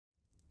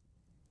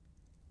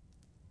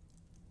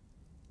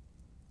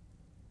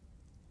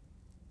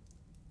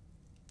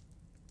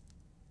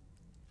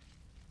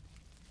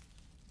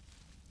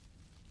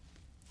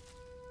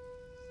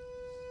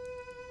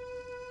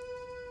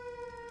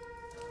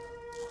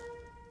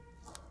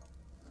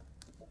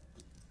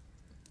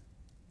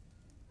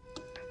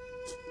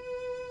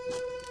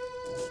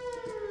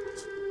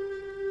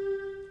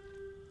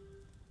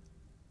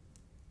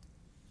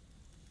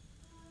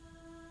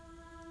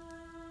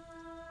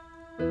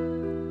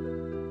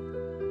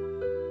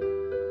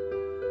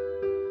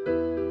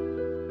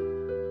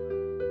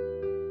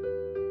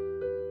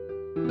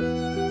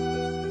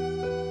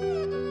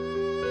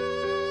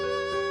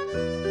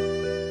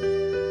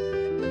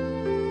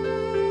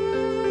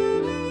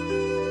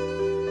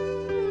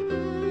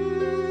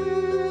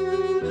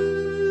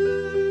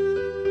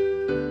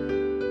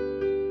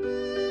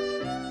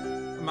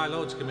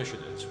Crown's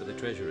Commissioners for the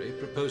Treasury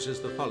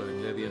proposes the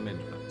following levy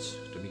amendments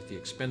to meet the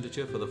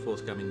expenditure for the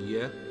forthcoming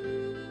year.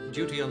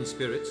 Duty on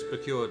spirits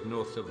procured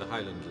north of the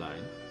Highland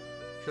line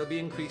shall be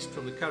increased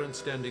from the current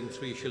standing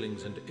 3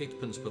 shillings and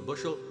 8 per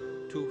bushel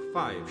to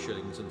 5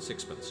 shillings and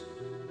 6.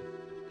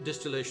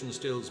 Distillation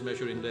stills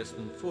measuring less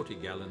than 40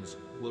 gallons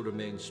will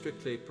remain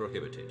strictly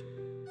prohibited.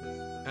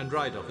 And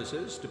ride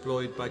officers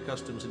deployed by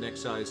Customs and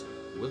Excise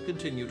will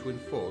continue to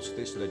enforce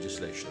this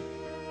legislation.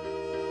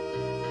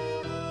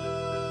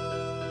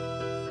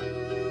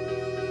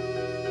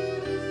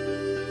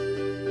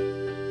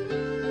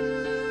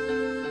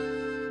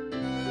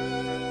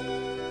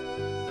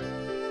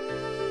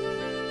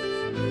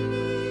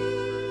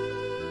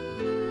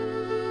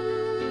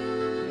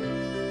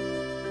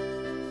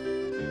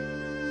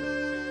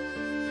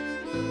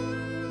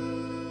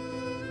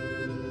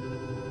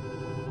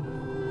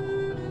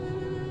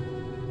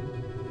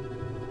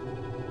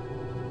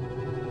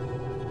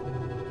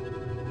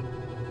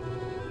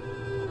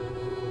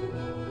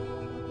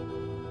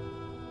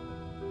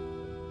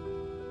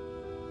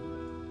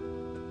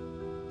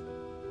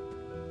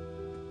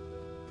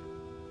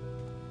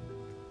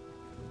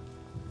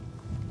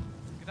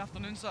 Good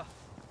afternoon, sir.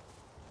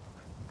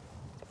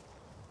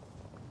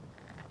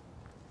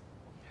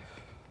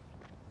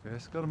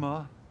 Vesker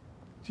ma,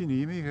 do you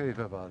need me,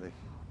 everybody?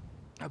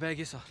 I beg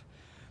you, sir,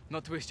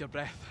 not to waste your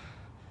breath.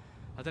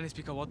 I didn't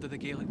speak a word of the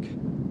Gaelic.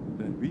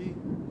 Then we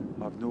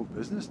have no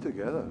business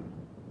together.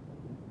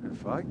 In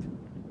fact,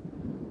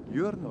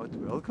 you are not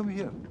welcome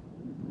here.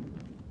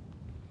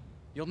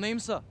 Your name,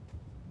 sir?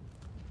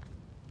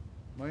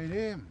 My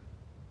name?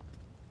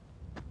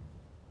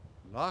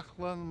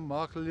 Lachlan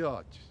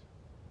MacLeod.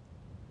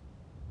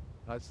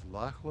 That's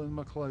Lachlan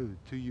MacLeod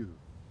to you.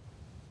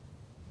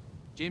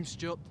 James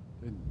Stewart.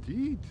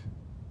 Indeed.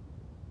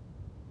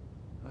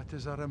 That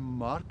is a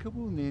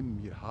remarkable name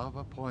you have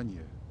upon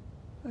you.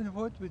 And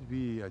what would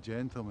be a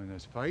gentleman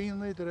as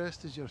finely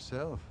dressed as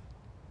yourself,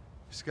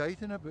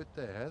 skiting about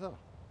the heather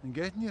and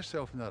getting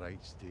yourself in the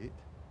right state?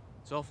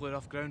 It's awfully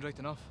rough ground, right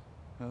enough.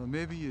 Well,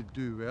 maybe you'd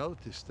do well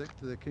to stick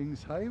to the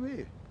King's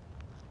Highway.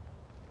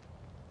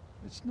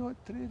 It's not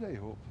trade, I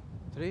hope.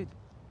 Trade?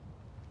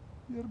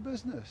 Your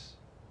business.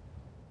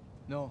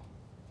 No.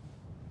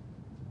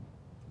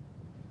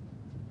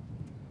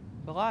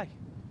 Well, aye.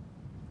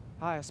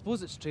 Aye, I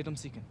suppose it's trade I'm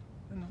seeking.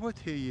 And what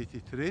have you to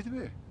trade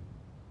with?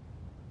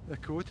 The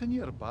coat on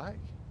your back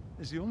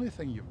is the only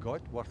thing you've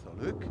got worth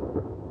a look.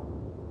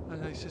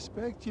 And I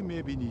suspect you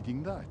may be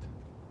needing that.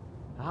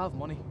 I have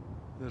money.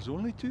 There's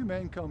only 2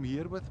 men come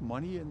here with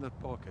money in their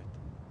pocket.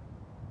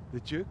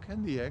 The Duke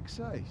and the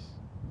Excise.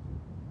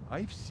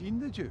 I've seen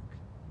the Duke.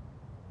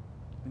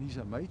 And he's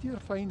a mightier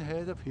fine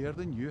head of hair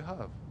than you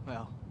have.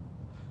 Well,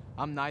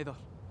 I'm neither.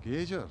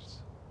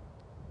 Gaugers,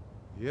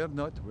 you're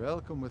not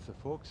welcome with the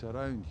folks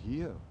around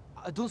here.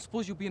 I don't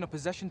suppose you'll be in a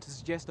position to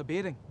suggest a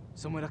bearing,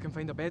 somewhere I can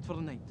find a bed for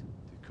the night.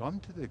 To come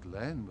to the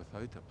glen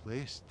without a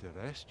place to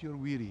rest your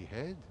weary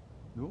head?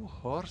 No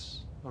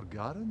horse or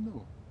garron,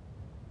 no.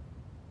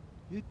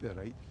 You'd be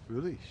right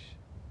foolish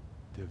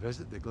to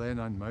visit the glen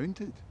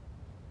unmounted.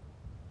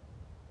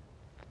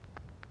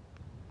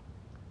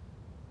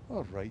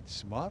 Or right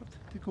smart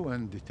to go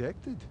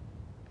undetected.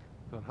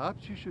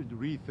 Perhaps you should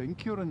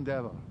rethink your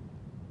endeavour.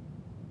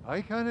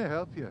 I can't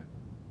help you.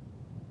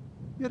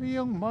 You're a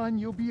young man,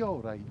 you'll be all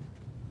right.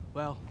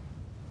 Well,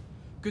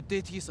 good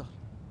day to you, sir.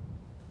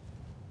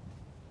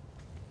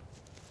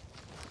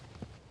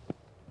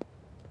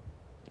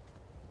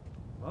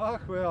 Ah,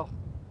 well,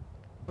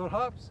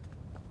 perhaps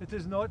it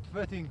is not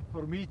fitting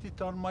for me to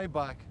turn my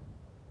back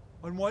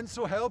on one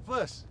so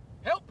helpless.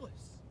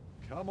 Helpless?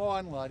 Come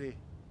on, laddie.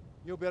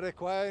 You'll be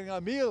requiring a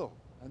meal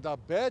and a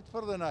bed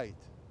for the night.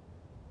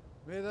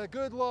 May the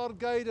good Lord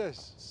guide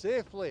us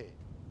safely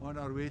on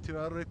our way to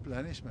our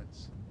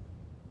replenishments.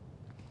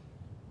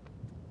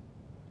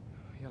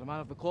 You're a man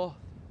of the cloth.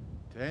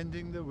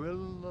 Tending the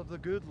will of the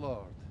good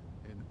Lord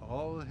in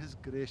all his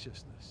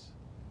graciousness.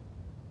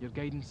 Your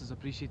guidance is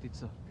appreciated,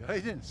 sir.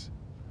 Guidance?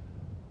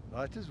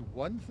 That is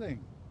one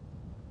thing.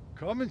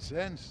 Common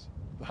sense,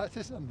 that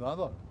is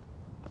another.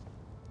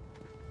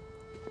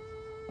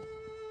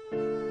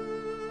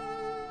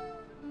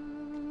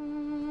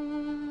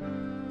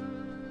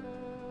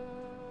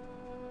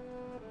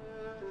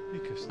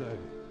 Speak us thou.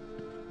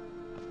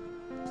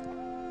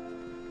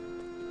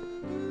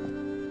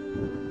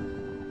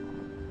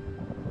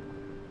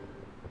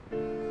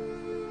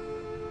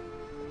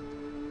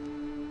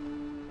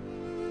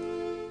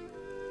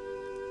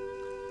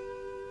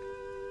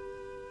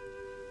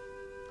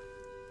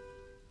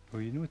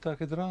 Will you no take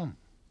a dram?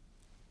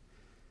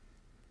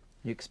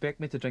 You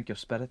expect me to drink your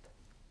spirit,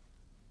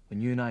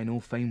 when you and I know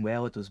fine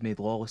well it was made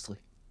lawlessly,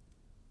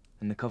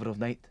 in the cover of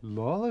night?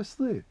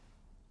 Lawlessly?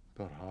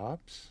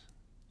 Perhaps.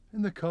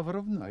 In the cover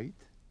of night?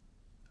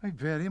 I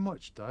very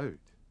much doubt.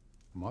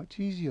 Much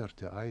easier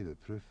to eye the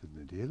proof in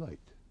the daylight.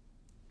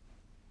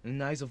 In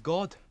the eyes of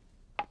God,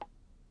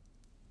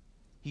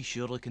 he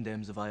surely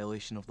condemns the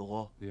violation of the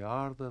law. They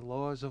are the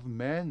laws of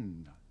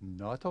men,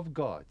 not of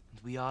God.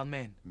 And we are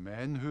men.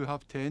 Men who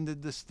have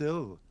tended the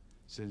still,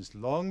 since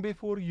long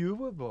before you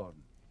were born.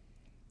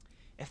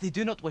 If they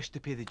do not wish to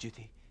pay the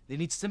duty, they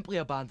need simply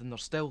abandon their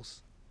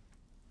stills.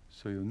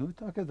 So you'll no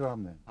take a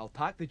dram then? I'll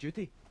tack the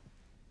duty.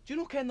 Do you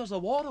know, Ken, there's a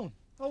war on?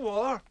 A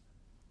war?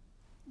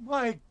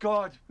 My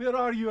God, where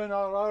are you in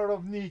our hour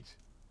of need?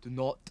 Do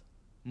not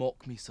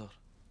mock me, sir.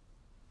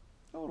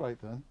 All right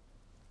then.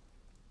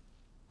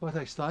 But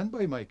I stand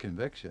by my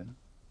conviction.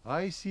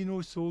 I see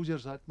no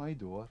soldiers at my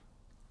door.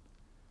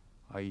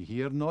 I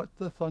hear not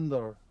the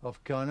thunder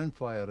of cannon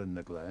fire in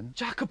the glen.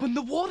 Jacobin,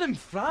 the war in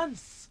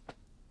France!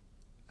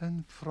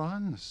 In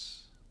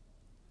France?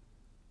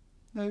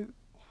 Now,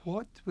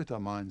 what would a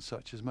man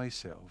such as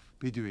myself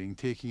be doing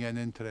taking an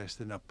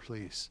interest in a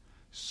place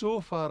so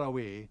far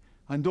away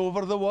and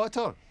over the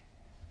water?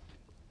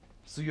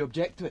 So you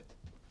object to it?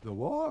 The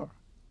war?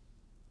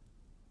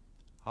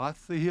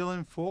 Hath the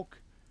Highland folk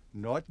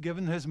not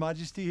given His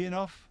Majesty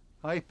enough?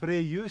 I pray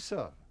you,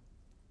 sir,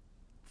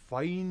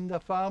 find a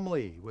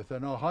family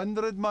within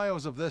 100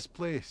 miles of this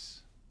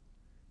place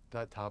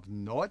that have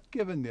not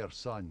given their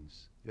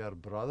sons, their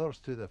brothers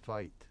to the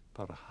fight.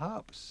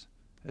 Perhaps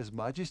His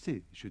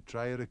Majesty should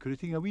try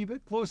recruiting a wee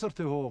bit closer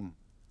to home.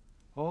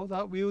 All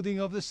that wielding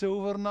of the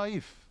silver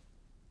knife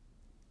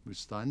would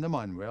stand a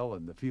man well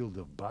in the field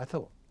of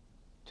battle.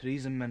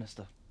 Treason,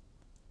 Minister.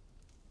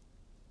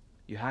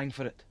 You hang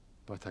for it.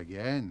 But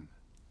again,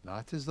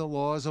 that is the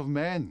laws of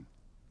men.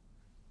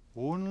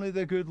 Only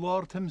the good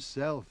Lord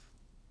himself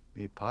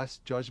may pass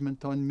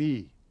judgment on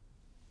me.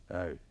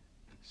 Now,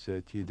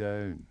 sit ye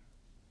down.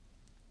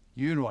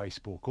 You know I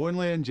spoke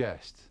only in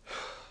jest.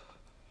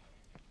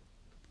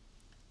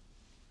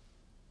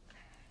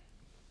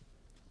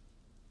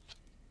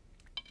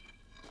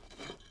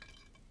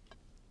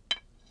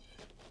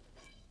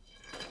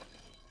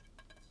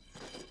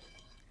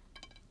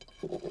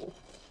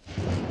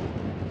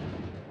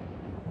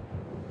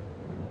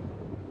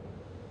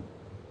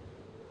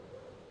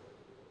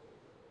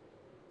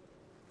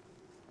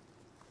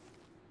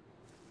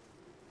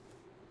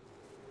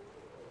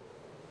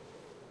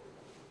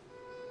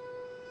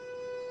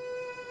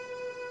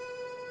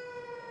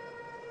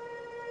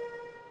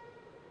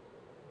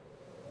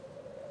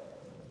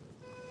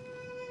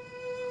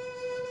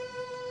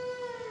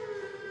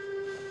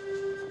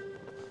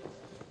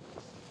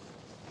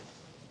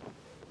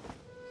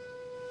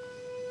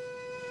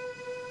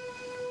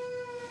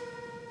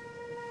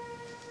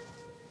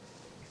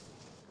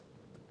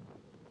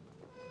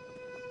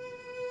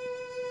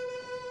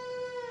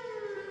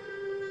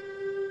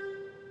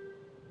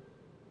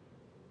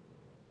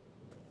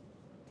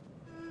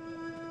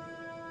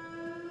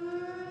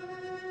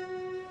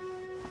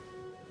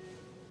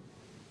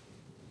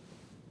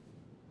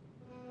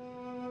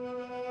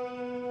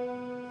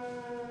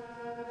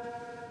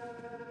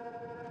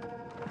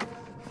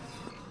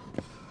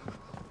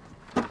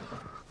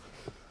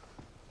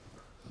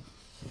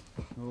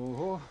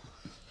 Oh,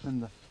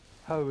 and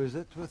how is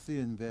it with the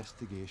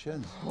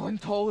investigation? Oh,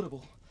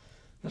 intolerable.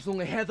 There's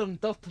only heather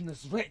and dirt in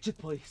this wretched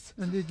place.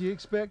 And did you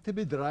expect to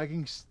be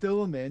dragging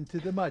still men to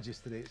the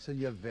magistrates on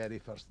your very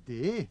first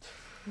day?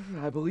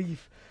 I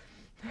believe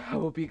I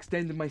will be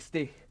extending my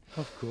stay.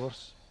 Of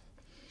course.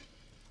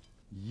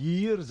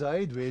 Years,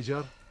 I'd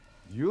wager.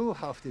 You'll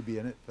have to be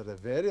in it for the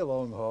very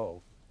long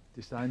haul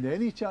to stand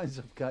any chance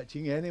of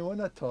catching anyone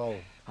at all.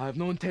 I have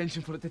no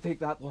intention for it to take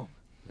that long.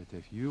 But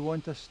if you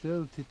want us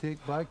still to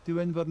take back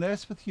to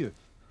Inverness with you,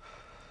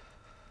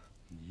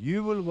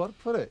 you will work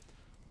for it.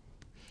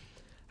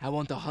 I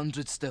want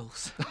 100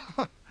 stills.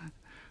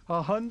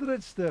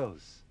 100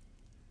 stills.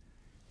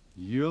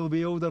 You'll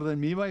be older than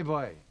me, my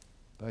boy,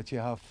 but you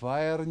have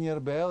fire in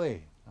your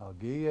belly, I'll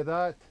give you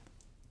that.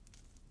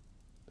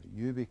 But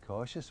you be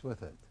cautious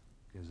with it,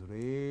 because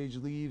rage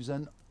leaves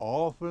an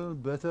awful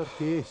bitter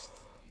taste.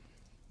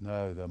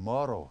 Now, the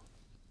morrow,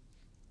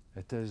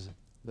 it is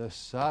the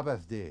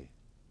Sabbath day,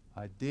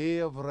 a day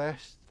of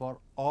rest for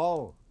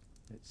all,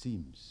 it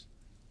seems,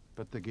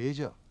 but the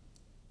gauger.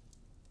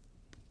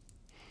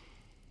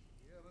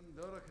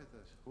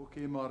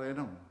 Hoci mar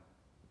enam,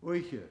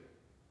 oiche,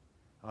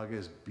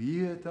 agus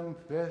biet am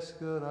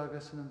fesker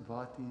agus an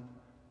vatin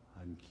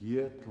an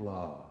kiet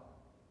la.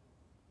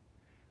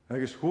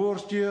 Agus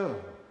hoorstje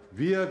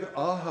vieg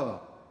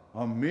aha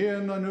am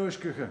meen an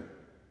ooskichen.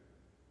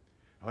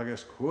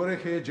 Agus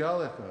korige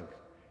jalachag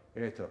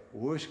et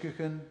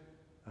ooskichen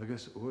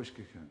agus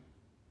ooskichen.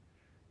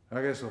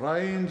 Agus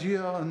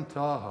reinje an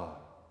taha.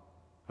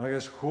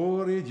 Agus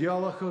hori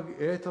jalachag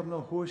eter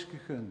na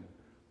hooskichen.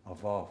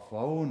 Ava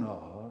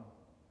fauna.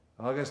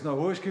 Agus na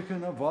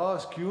hooskichen a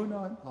vaas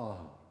kiuna an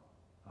aha.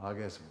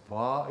 Agus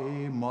va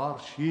mar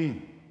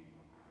shin.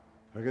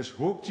 Agus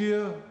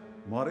hoektje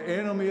mar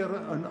meer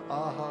an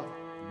aha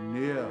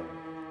neer.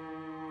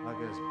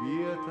 Agus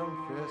biet am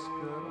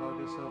fesker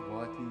agus a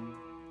vatin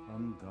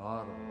an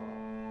darwa.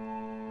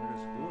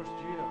 Agus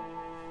hoorstje.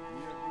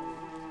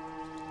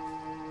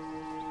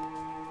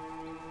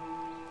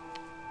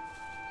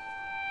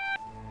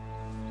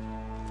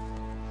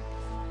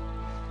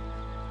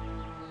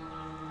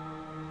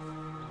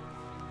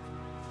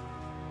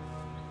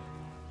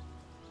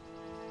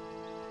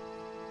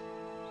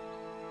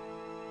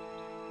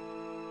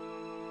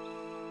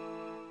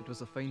 was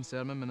a fine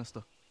sermon,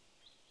 Minister.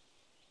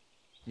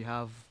 You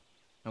have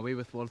a way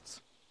with words.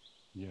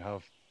 You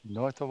have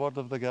not a word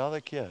of the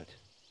Gaelic yet.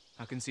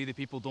 I can see the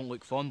people don't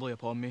look fondly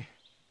upon me.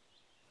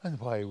 And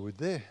why would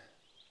they?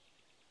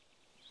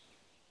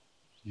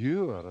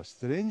 You are a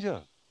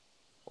stranger,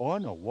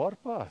 on a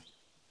warpath.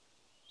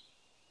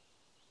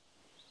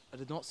 I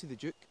did not see the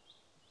Duke.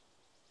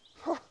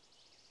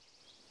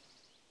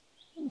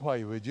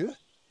 Why would you?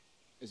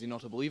 Is he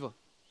not a believer?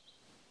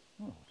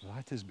 Oh,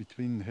 that is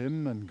between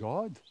him and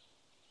God.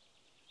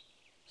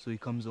 So he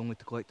comes only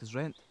to collect his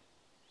rent?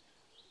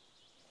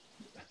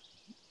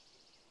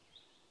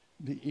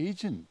 The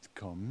agent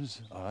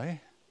comes,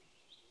 aye.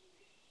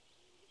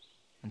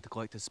 And to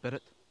collect his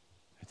spirit?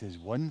 It is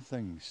one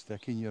thing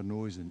sticking your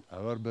nose in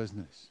our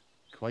business,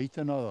 quite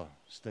another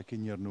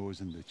sticking your nose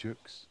in the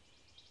Duke's.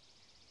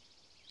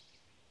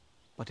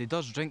 But he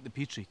does drink the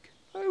Peat Reek.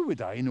 How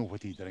would I know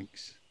what he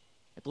drinks?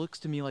 It looks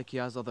to me like he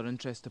has other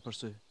interests to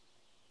pursue,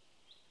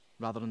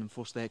 rather than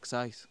enforce the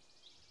excise.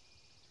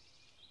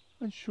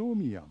 And show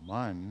me a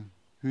man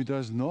who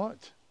does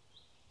not.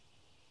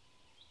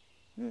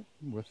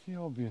 With the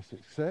obvious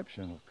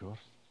exception, of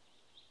course.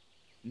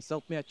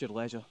 Insult me at your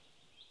leisure,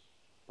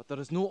 but there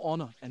is no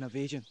honour in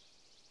evasion.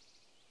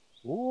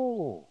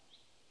 Oh,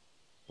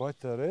 but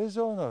there is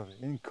honour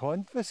in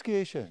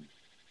confiscation,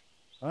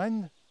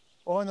 and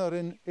honour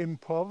in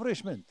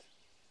impoverishment.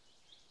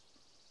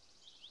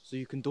 So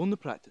you condone the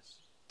practice?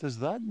 Does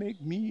that make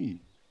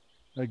me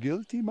a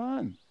guilty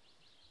man?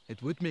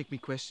 It would make me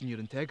question your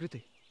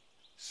integrity.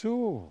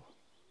 So,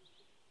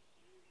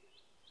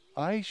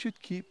 I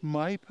should keep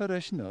my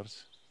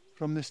parishioners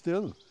from the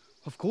still?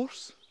 Of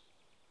course.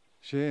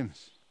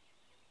 James,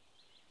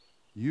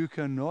 you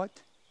cannot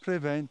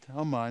prevent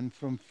a man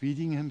from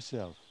feeding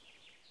himself.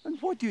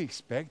 And what do you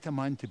expect a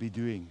man to be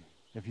doing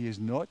if he is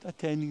not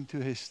attending to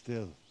his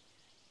still?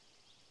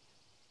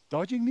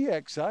 Dodging the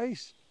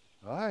excise?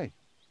 Aye,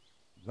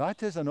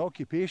 that is an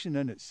occupation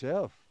in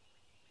itself.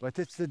 But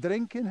it's the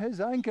drink in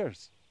his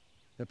anchors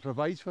that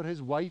provides for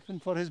his wife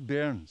and for his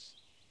bairns.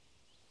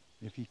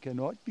 If he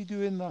cannot be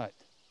doing that,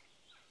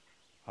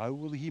 how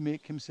will he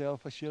make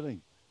himself a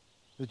shilling?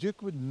 The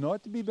Duke would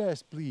not be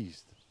best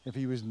pleased if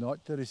he was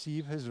not to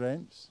receive his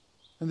rents.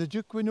 And the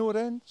Duke with no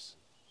rents?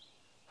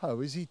 How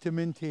is he to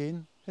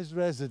maintain his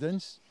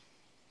residence,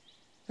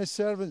 his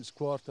servants'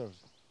 quarters,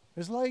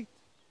 his light,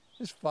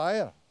 his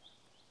fire?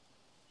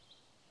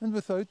 And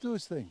without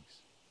those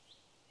things,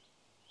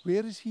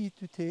 where is he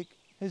to take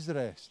his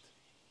rest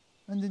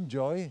and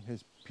enjoy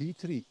his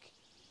Peat Reek?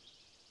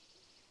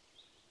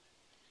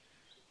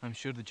 I'm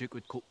sure the Duke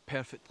would cope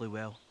perfectly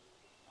well.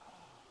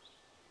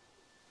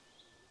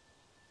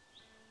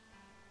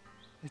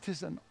 It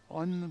is an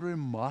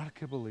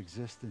unremarkable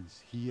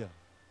existence here,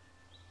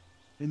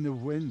 in the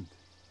wind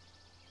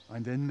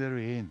and in the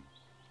rain.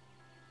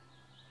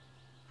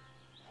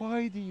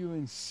 Why do you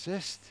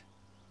insist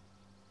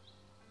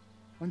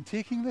on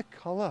taking the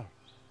colour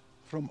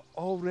from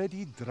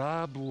already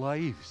drab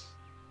lives?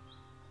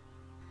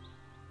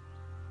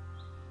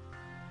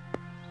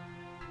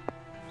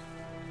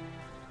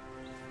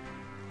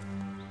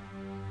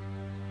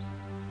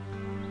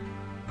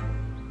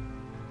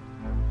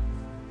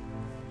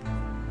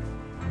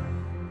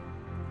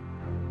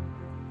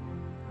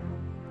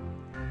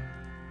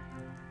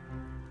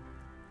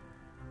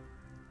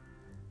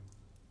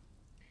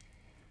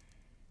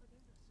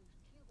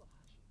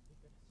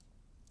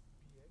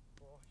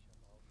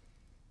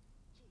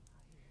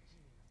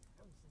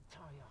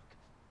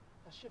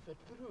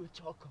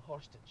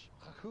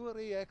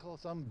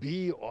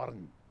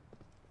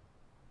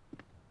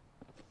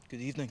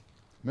 Good evening.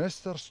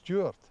 Mr.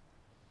 Stewart,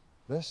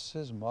 this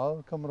is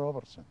Malcolm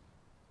Robertson.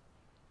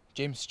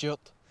 James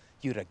Stewart.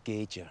 You're a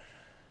gauger.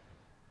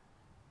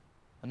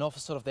 An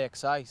officer of the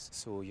excise.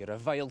 So you're a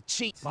vile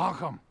cheat.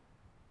 Malcolm!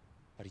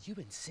 Are you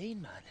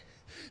insane, man?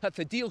 Hath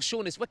the deal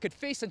shown his wicked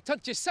face and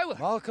turned you sour?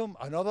 Malcolm,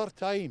 another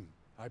time.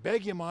 I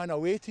beg you, man,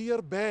 away to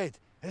your bed.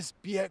 It's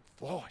Beak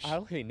Fosh.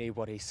 I'll hae nae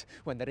worries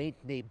when there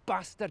ain't nae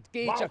bastard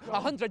gauger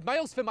 100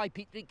 miles from my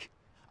Peat Reek.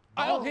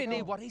 I'll hae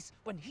nae worries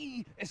when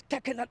he is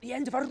kicking at the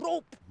end of a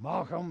rope.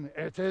 Malcolm,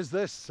 it is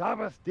the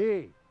Sabbath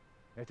day.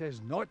 It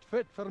is not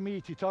fit for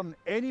me to turn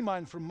any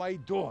man from my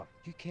door.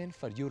 You ken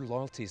for your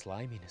loyalties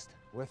lie, Minister.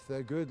 With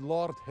the good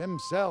Lord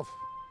himself.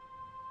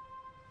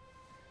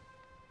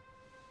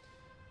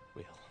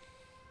 Well,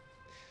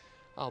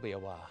 I'll be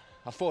awa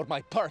afore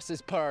my purse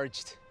is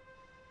purged.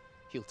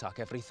 He'll take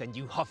everything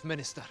you have,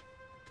 Minister.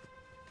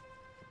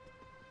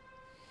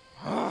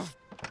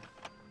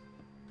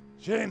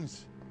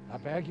 James, I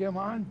beg you,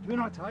 man, do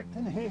not act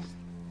in haste.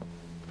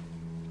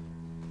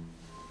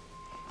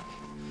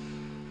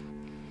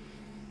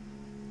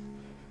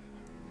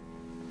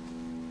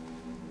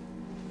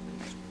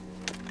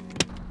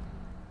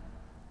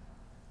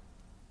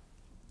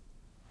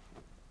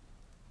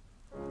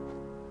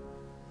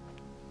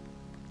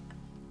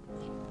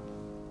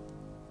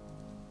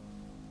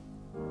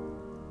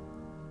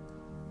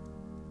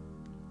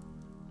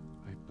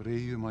 I pray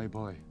you, my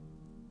boy,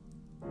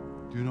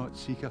 do not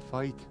seek a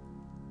fight.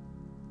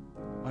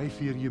 I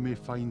fear you may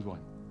find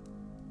one.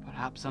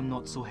 Perhaps I'm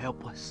not so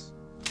helpless.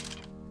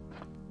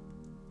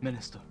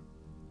 Minister.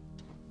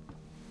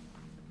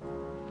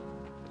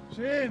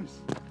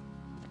 James!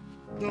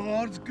 The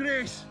Lord's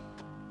grace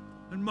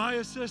and my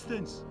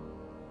assistance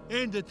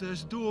end at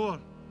this door.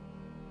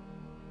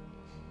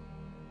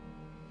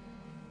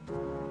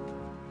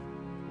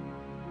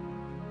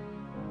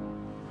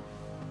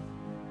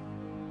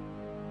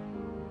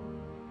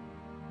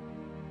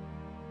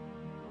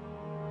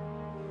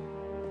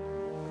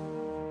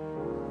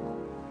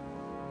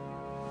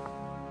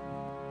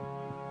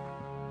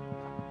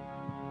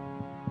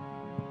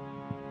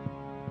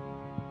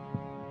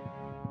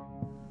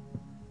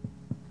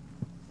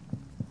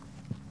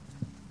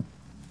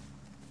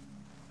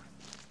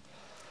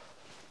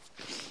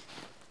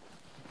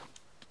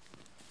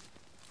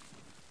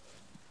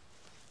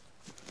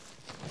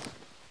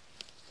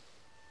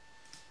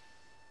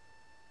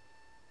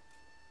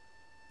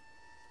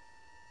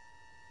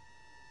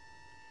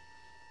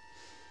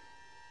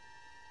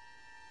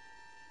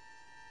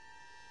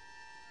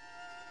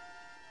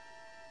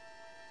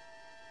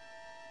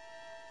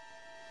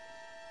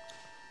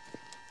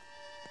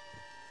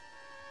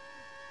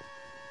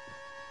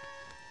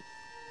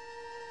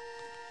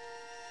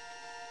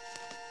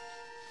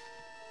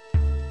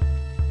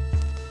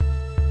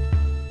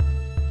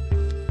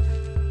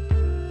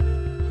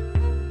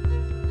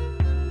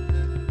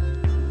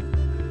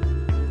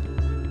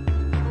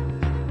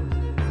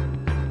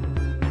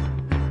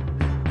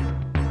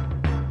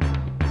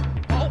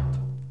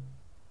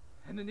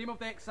 In the name of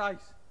the excise.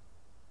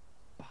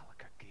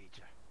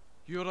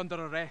 You're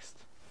under arrest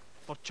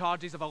for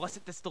charges of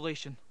illicit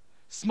distillation,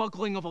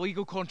 smuggling of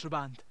illegal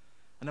contraband,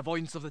 and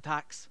avoidance of the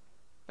tax.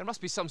 There must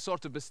be some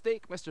sort of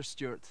mistake, Mr.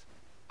 Stewart.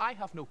 I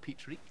have no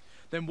Peat Reek.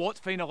 Then what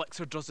fine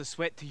elixir draws the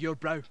sweat to your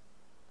brow?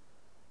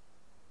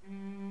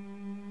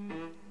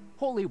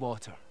 Holy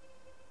water.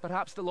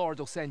 Perhaps the Lord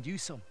will send you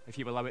some, if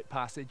you allow it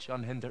passage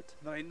unhindered.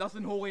 There ain't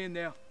nothing holy in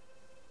there.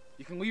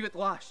 You can leave it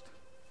lashed.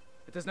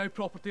 It is now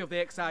property of the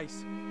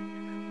excise.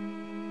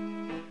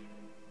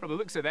 From the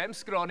looks of them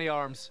scrawny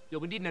arms, you'll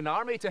be needing an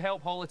army to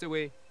help haul it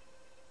away.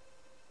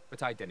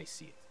 But I didn't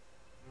see it.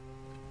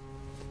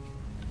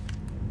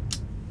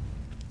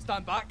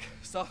 Stand back,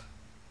 sir,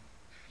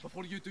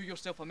 before you do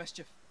yourself a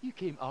mischief. You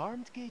came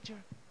armed, Gauger?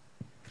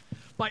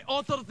 By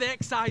order of the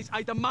excise,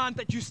 I demand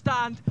that you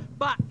stand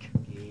back.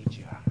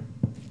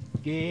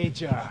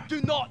 Gauger.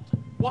 Do not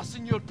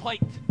worsen your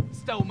plight,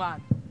 still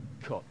man.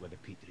 Caught with a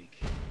Peat Reek.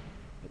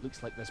 It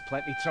looks like there's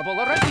plenty trouble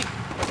already.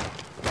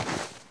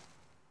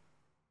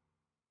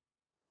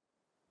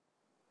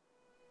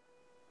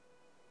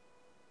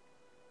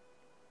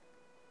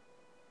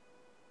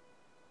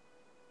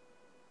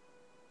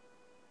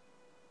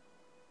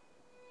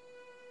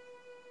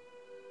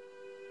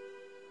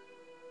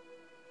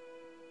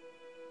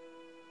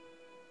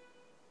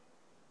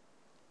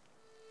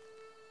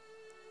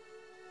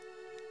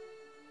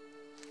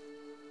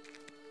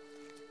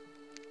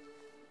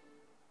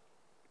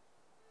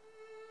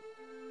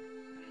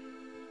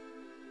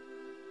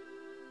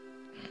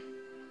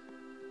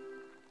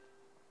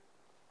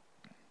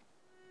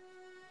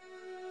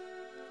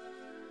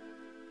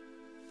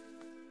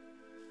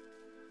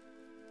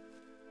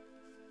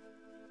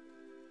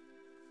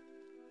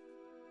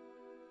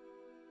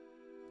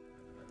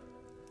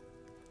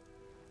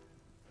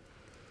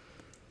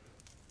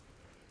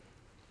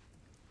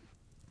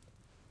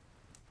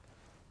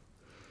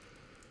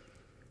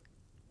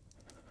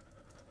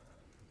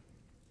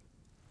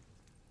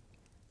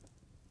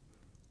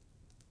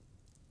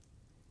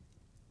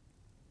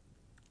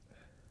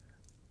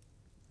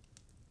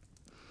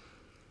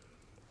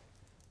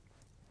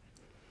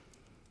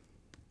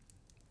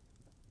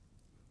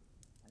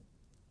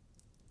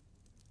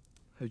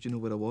 How'd you know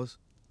where I was?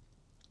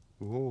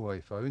 Oh,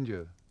 I found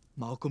you.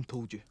 Malcolm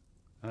told you.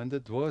 And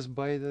it was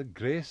by the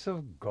grace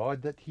of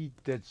God that he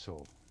did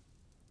so.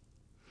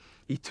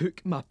 He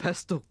took my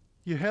pistol.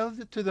 You held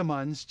it to the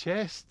man's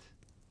chest.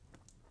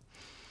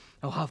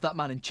 I'll have that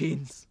man in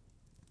chains.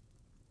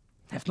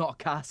 If not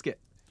a casket.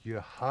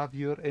 You have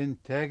your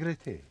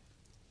integrity.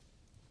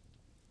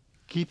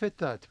 Keep it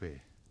that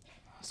way.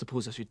 I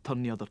suppose I should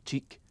turn the other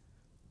cheek.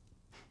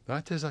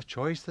 That is a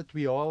choice that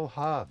we all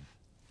have.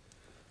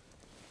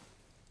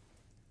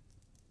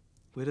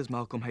 Where is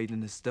Malcolm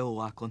hiding his still,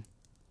 Lachlan?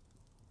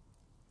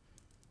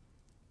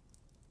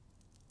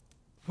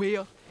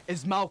 Where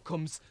is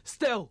Malcolm's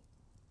still?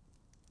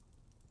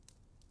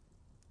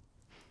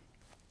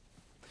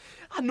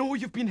 I know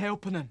you've been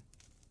helping him.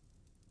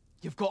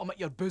 You've got him at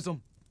your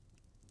bosom.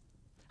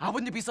 I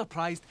wouldn't be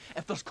surprised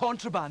if there's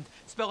contraband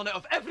spilling out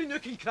of every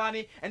nook and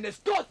cranny in this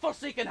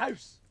godforsaken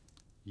house.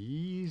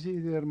 Easy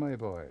there, my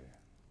boy.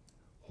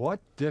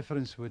 What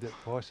difference would it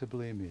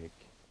possibly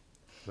make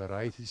were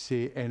I to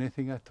say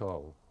anything at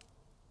all?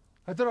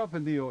 A drop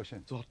in the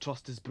ocean. So our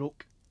trust is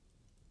broke.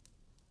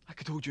 I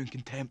could hold you in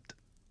contempt.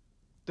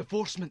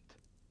 Divorcement.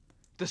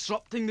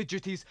 Disrupting the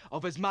duties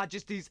of His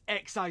Majesty's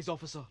excise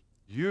officer.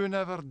 You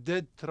never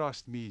did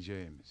trust me,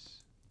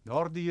 James.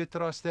 Nor do you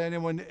trust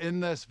anyone in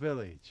this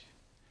village.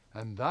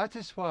 And that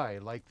is why,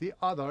 like the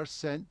others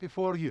sent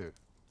before you,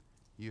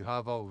 you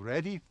have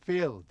already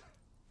failed.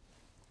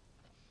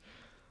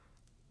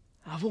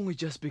 I've only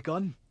just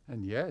begun.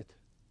 And yet,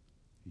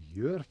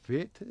 your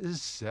fate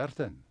is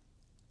certain.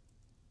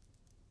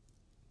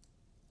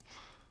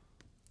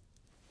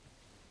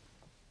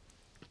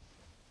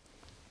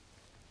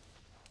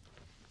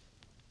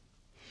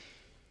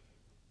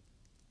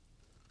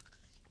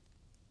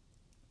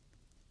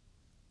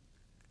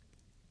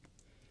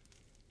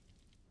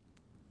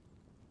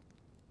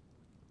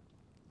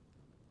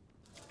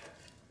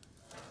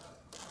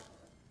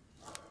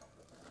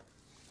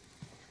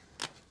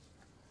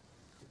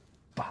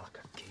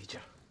 Balaka Gager.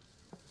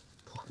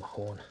 Plug my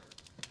horn.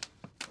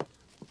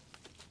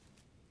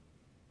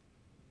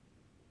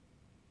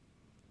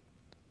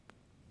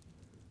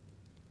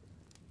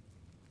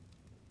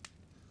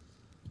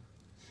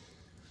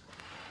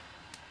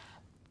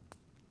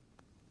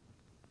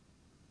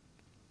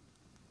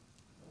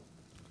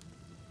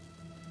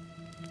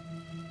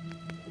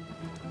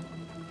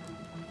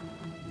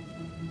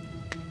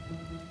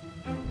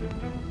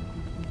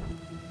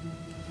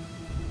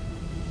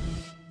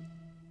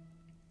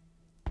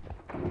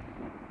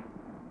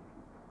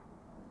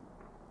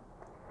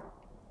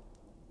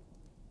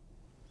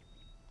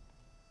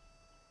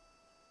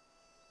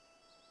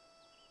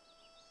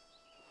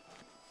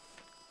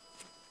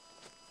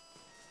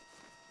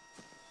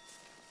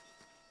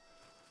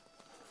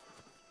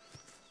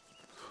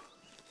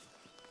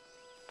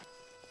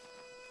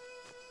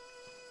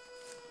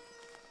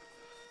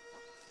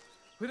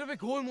 Where are we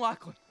going,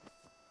 Lachlan?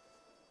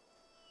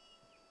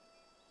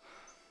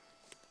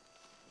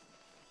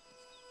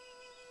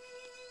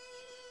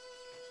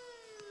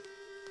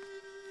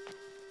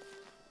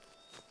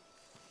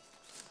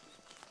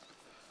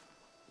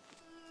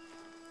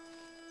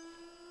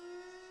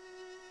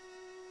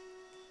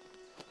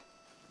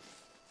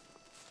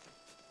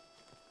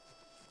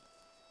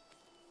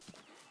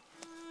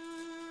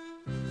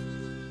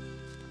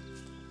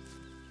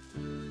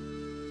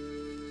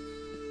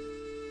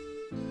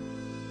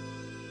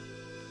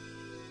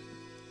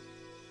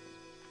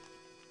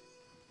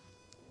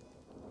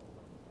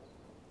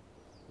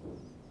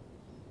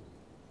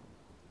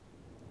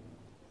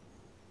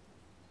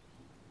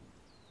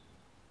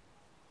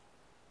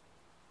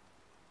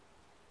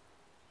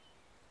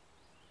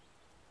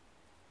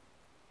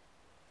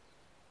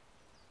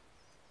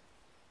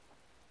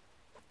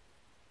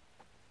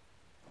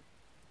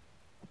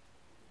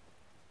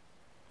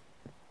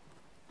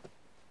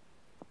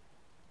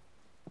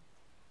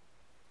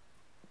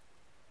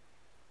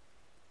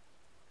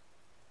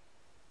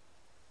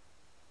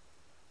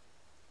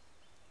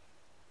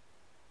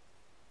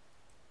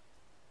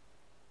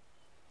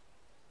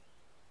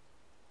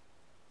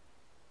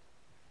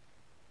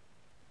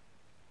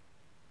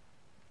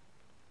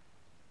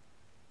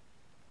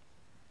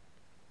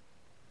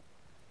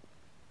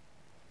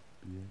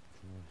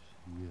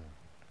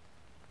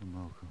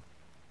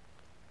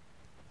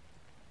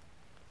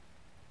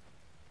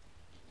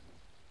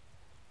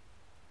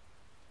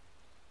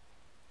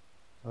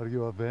 Are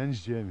you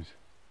avenged, James?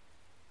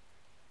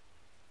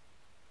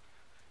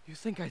 You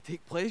think I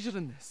take pleasure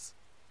in this?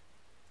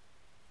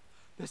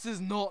 This is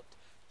not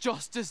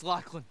justice,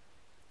 Lachlan.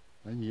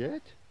 And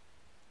yet,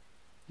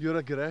 your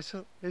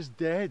aggressor is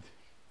dead.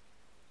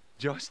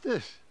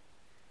 Justice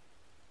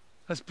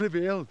has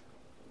prevailed.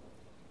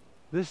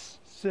 This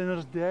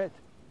sinner's debt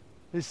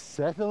is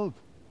settled.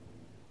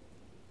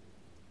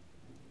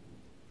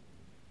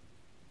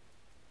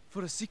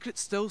 For a secret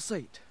still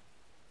site,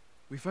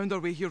 we found our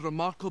way here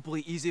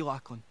remarkably easy,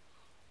 Lachlan.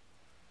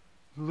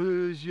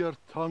 Lose your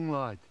tongue,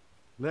 lad.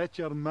 Let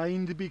your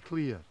mind be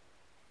clear.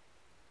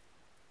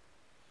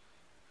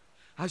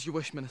 As you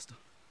wish, Minister.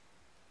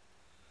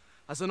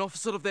 As an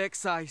officer of the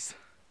Excise,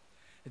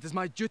 it is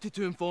my duty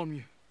to inform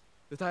you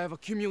that I have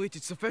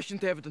accumulated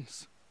sufficient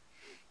evidence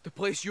to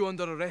place you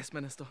under arrest,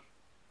 Minister,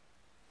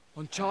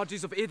 on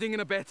charges of aiding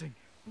and abetting,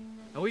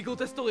 illegal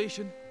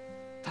distillation,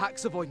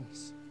 tax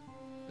avoidance,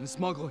 and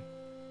smuggling.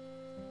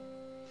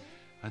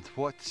 And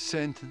what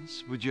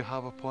sentence would you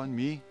have upon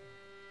me?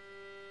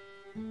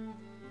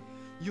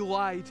 You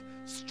lied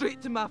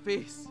straight to my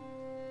face.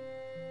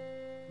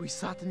 We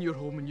sat in your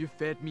home and you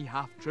fed me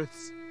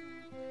half-truths,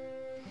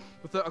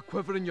 without a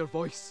quiver in your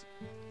voice.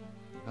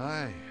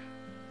 Aye,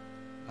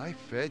 I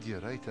fed you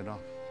right enough.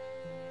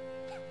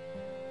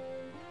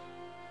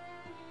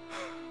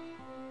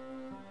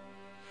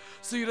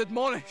 So you're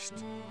admonished.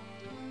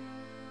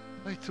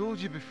 I told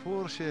you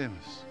before,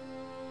 Seamus.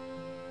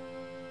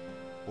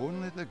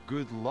 Only the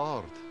good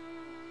Lord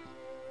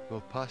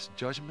will pass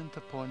judgment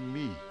upon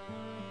me.